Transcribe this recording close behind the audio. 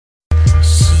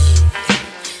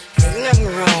nothing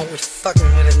wrong with fucking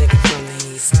with a nigga from the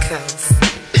East Coast.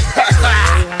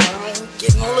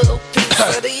 Getting a little piece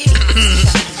of the East.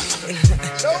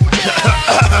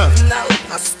 No,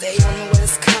 I stay on the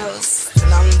West Coast,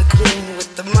 and I'm the queen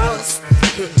with the most.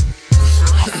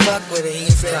 I fuck with the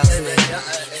East Coast,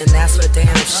 nigga, and that's for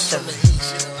damn sure.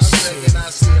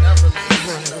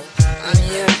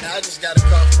 I just got a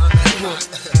call from my man.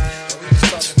 We was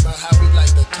talking about how we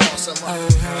like to toss them up,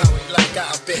 how we like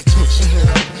our bitches.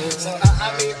 So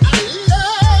I mean, I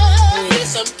love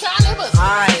some Cali pussy.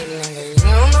 Alright, nigga, you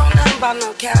don't know nothing about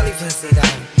no Cali pussy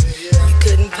though. You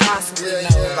couldn't possibly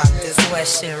know about this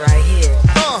West shit right here.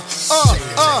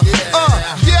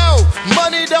 Yo,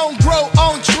 money don't grow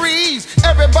on trees.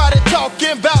 Everybody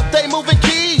talking about they moving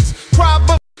keys.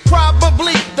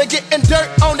 Probably they getting dirt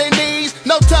on their knees.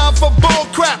 No time for bull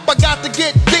crap, I got to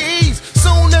get these.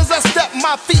 Soon as I step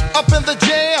my feet up in the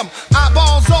jam,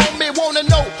 eyeballs on me wanna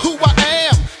know who I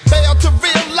am. Fail to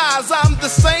realize I'm the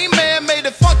same man, made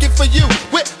it funky for you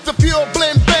with the pure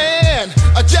blend band.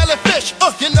 A jellyfish,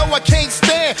 you know I can't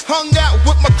stand. Hung out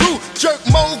with my crew, jerk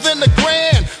more than the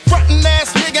grand. Frontin'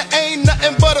 ass nigga ain't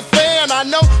nothing but a fan. I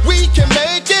know we can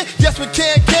make it, yes we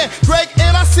can. Greg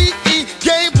NICE,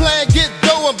 game plan, get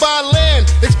dough and buy land.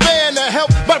 Expand to help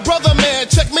my brother man.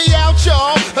 Check me out,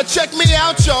 y'all. Check me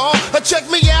out, y'all. Check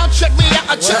me out, check me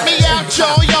out, check me out,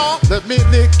 y'all. Let me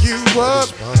lick you up.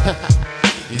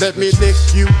 Let me lick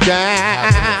you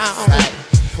down.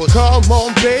 Come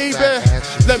on, baby.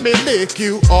 Let me lick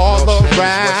you all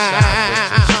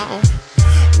around.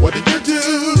 What do you do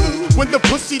when the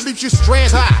pussy leaves you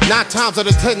stranded? 9 times out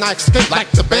of 10 I escape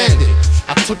like the bandit.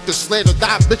 I took the sled or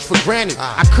die bitch for granted.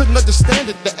 I couldn't understand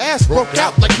it, the ass broke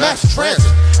out like mass transit.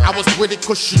 I was with it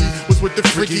cause she was with the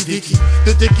freaky dicky.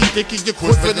 The dicky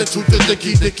equivalent to the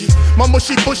dicky. My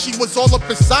mushy bushy was all up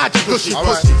inside your gushy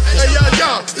pussy. Hey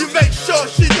yo, you make sure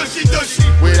she gushy.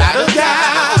 Without a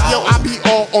doubt, yo, I be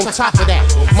all on top of that.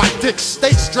 My dick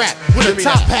stay strapped with a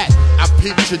top hat. I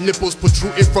peeped your nipples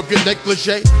protruding from your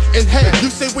negligee. And hey, you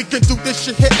say we can do this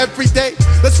shit here every day?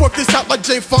 Let's work this out like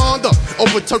Jay Fonda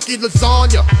over turkey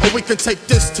lasagna. Or we can take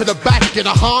this to the back in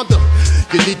a Honda.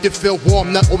 You need to feel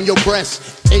warm, not on your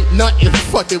breast. Ain't nothing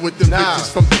fucking with them bitches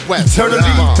from the West. Eternally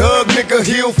thug nigga,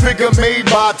 heel figure made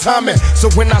by timing. So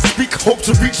when I speak, hope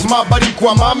to reach my body,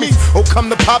 mami. Oh, come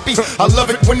the poppy. I love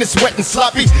it when it's wet and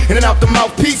sloppy. In and out the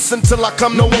mouthpiece until I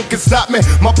come, no one can stop me.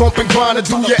 My bump and grind to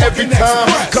do you every time.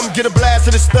 Come get a blast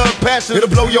of this thug passion, it'll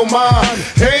blow your mind.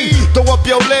 Hey, throw up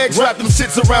your legs, wrap them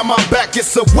shits around my back.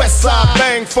 It's a west side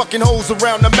bang, fucking hoes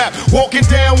around the map. Walking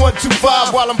down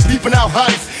 125 while I'm peeping out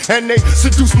hotties. And they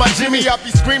seduce my Jimmy, I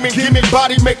be screaming, give me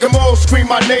body, make them all scream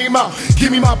my name out.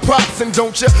 Give me my props, and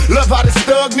don't you love how this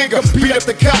thug nigga beat up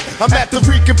the cop? I'm at the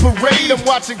Rican parade, I'm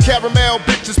watching caramel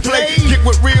bitches play. Get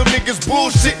with real niggas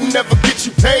bullshit and never get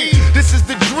you paid. This is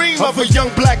the dream of a young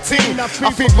black teen. I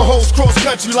fiend for hoes cross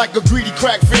country like a greedy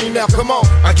crack fiend. Now come on.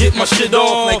 I get my shit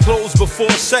on like clothes before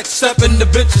sex. Stepping the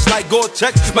bitches like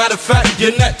Gore-Tex. Matter of fact,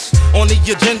 you're next on the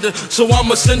agenda, so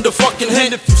I'ma send a fucking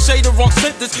hint if you say the wrong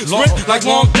sentence. Sprint like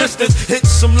long distance, hit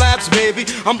some laps, baby.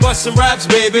 I'm busting raps,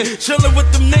 baby. Chillin'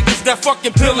 with them niggas that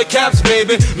fucking peel the caps,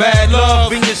 baby. Mad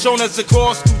love being shown as a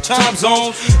course through time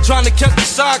zones. Trying to catch the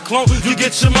cyclone, you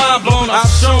get your mind blown. I've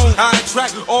shown I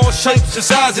attract all shapes and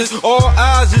sizes. All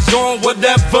eyes is on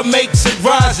whatever makes it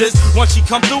rises. Once she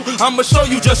come through, I'ma show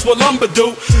you just what lumber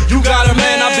do. You got a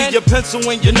man, I'll be your pencil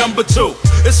when you're number 2.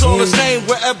 It's all the same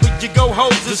wherever you go.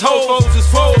 Hoes is hoes, foes is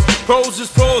foes, pros is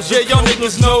pros. Yeah, y'all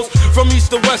niggas knows. From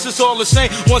east to west, it's all the same.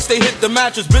 Once they hit the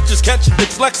mattress, bitches catching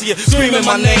dyslexia, screaming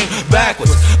my name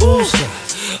backwards. Ooh,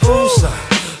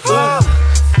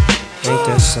 Ain't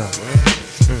that something?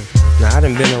 Now I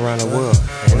done been around the world,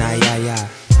 and I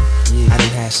done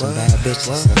had some bad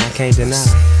bitches, and I can't deny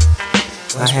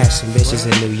it. I had some bitches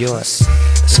in New York,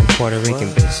 some Puerto Rican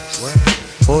bitches.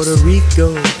 Puerto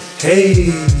Rico,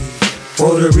 hey,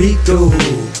 Puerto Rico,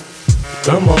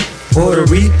 come on, Puerto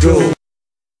Rico,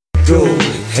 go,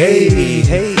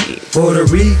 hey, Puerto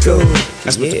Rico.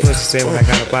 That's what the pussy said when I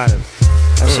got up out of it.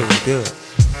 That shit was good.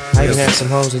 I even had some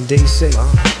hoes in DC. You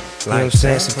know what I'm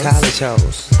saying? Some college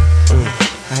hoes.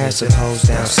 I had some hoes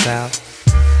down south.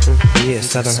 Yeah,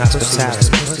 Southern hospitality.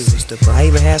 I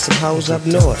even had some hoes up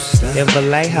north in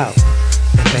Vallejo.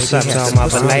 What's up to all my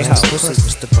Vallejo?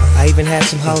 I even had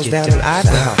some hoes down in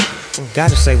Idaho.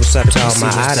 Gotta say what's up to all my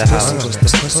Idaho.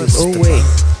 Ooh wee.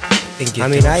 I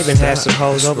mean, I even had some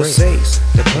hoes overseas.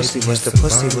 The pussy was the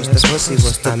pussy was the pussy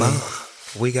was the. I mean,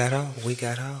 we got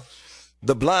hoes.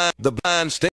 The blind state.